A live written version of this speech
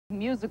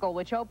Musical,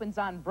 which opens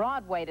on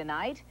Broadway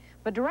tonight,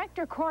 but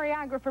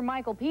director-choreographer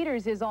Michael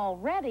Peters is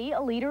already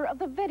a leader of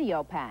the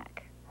video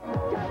pack.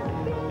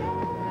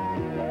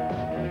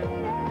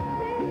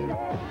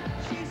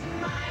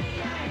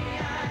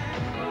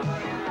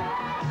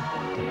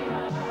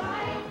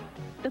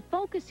 The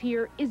focus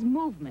here is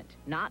movement,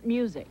 not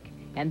music.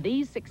 And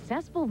these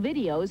successful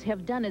videos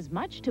have done as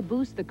much to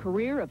boost the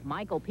career of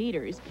Michael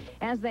Peters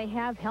as they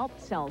have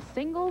helped sell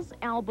singles,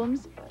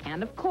 albums,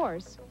 and, of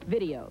course,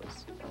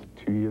 videos.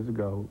 2 years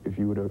ago, if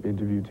you would have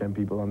interviewed 10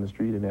 people on the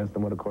street and asked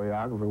them what a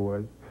choreographer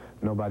was,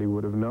 nobody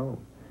would have known,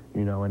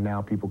 you know, and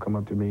now people come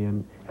up to me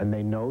and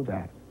they know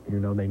that. You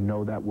know, they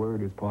know that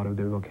word is part of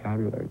their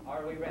vocabulary.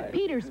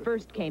 Peters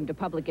first came to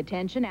public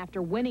attention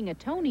after winning a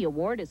Tony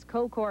Award as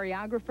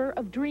co-choreographer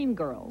of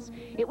Dreamgirls.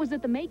 It was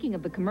at the making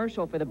of the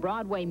commercial for the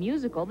Broadway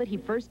musical that he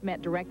first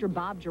met director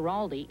Bob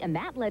Giraldi, and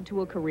that led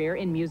to a career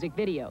in music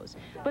videos.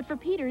 But for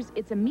Peters,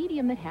 it's a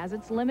medium that has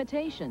its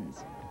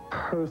limitations.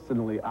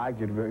 Personally, I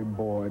get very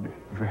bored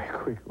very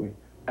quickly.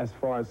 As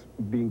far as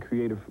being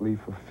creatively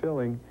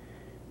fulfilling,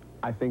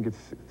 I think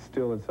it's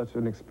still at such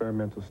an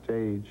experimental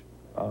stage.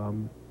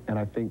 And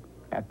I think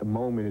at the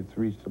moment it's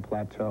reached a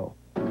plateau.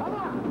 Come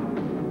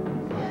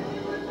on!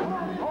 Come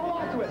on, hold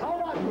on to it,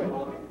 hold on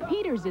to it!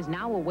 Peters is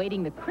now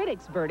awaiting the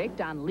critics'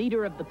 verdict on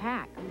Leader of the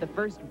Pack, the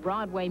first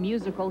Broadway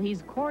musical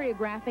he's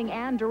choreographing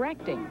and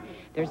directing.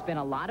 There's been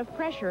a lot of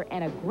pressure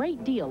and a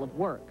great deal of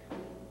work.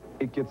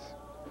 It gets,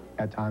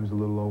 at times, a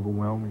little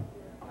overwhelming.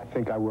 I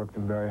think I work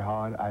them very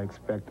hard. I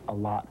expect a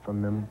lot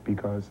from them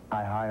because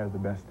I hire the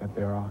best that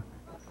there are.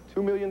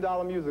 $2 million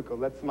musical,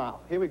 let's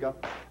smile. Here we go.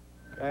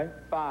 Okay,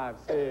 5,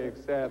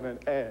 6, 7,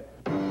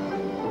 8.